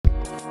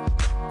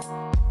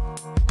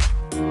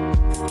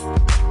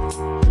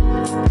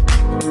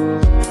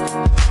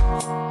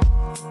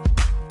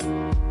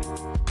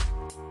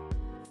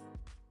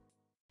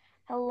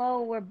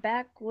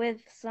back with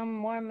some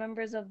more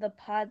members of the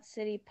Pod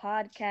City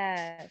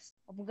podcast.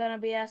 I'm gonna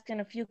be asking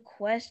a few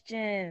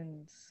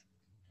questions.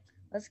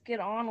 Let's get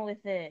on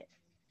with it.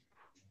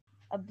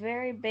 A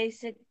very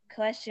basic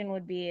question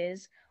would be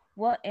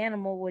what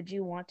animal would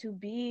you want to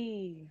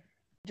be?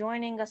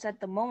 Joining us at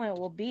the moment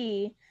will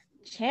be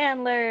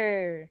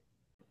Chandler.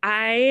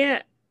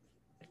 I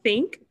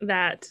think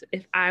that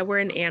if I were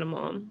an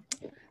animal,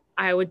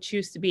 I would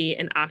choose to be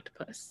an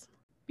octopus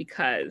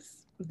because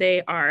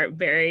they are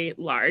very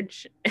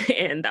large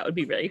and that would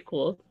be really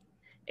cool.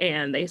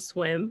 And they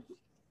swim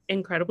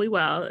incredibly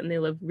well and they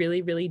live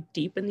really, really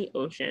deep in the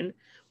ocean,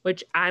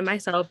 which I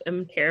myself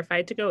am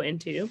terrified to go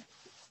into.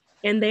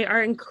 And they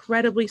are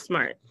incredibly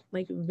smart,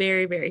 like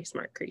very, very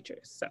smart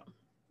creatures. So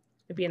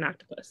it'd be an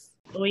octopus.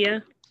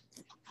 Leah,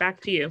 back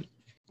to you.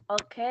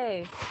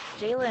 Okay,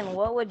 Jalen,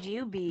 what would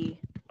you be?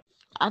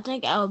 I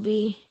think I would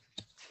be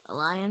a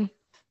lion.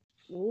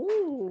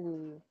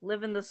 Ooh,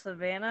 live in the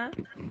savannah?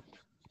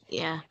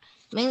 Yeah,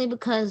 mainly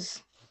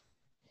because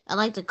I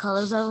like the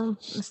colors of them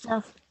and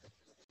stuff.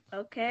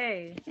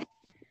 Okay.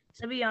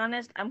 To be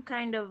honest, I'm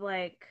kind of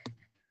like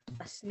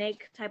a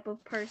snake type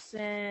of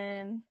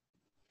person.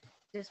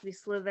 Just be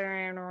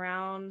slithering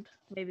around,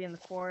 maybe in the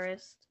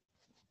forest.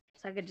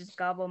 So I could just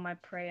gobble my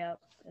prey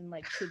up in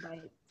like 2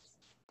 bites.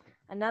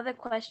 Another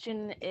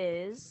question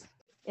is,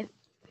 if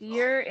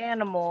your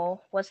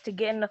animal was to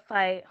get in a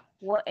fight,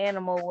 what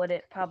animal would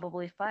it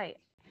probably fight?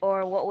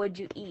 Or what would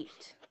you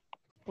eat?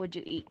 Would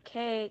you eat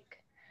cake?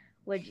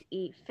 Would you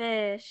eat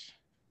fish?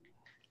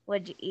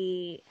 Would you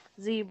eat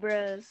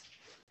zebras?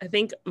 I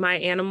think my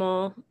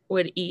animal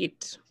would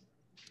eat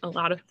a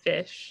lot of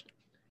fish,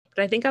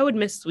 but I think I would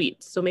miss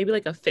sweets. So maybe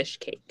like a fish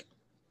cake.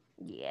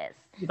 Yes.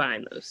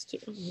 Combine those two.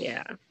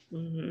 Yeah.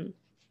 Mm-hmm.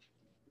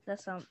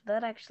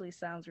 That actually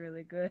sounds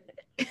really good.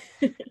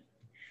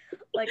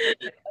 Like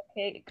a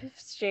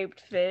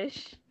cake-shaped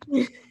fish.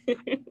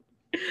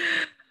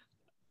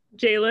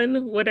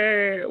 Jalen, what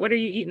are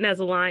you eating as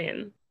a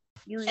lion?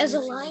 As a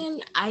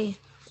lion, I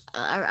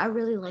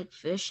really like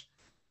fish,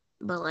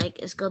 but like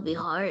it's gonna be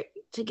hard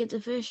to get the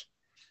fish.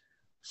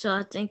 So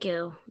I think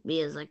it'll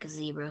be as like a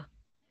zebra.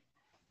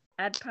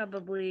 I'd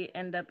probably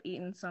end up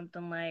eating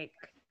something like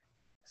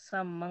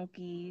some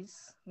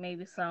monkeys,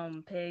 maybe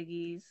some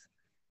piggies.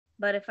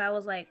 But if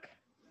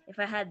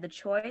I had the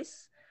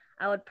choice,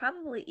 I would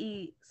probably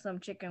eat some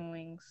chicken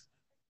wings.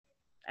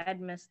 I'd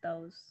miss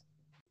those.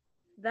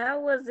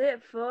 That was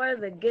it for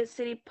the Get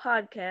City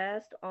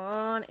podcast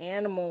on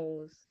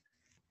animals.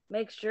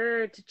 Make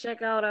sure to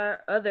check out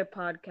our other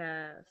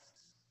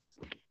podcasts.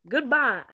 Goodbye.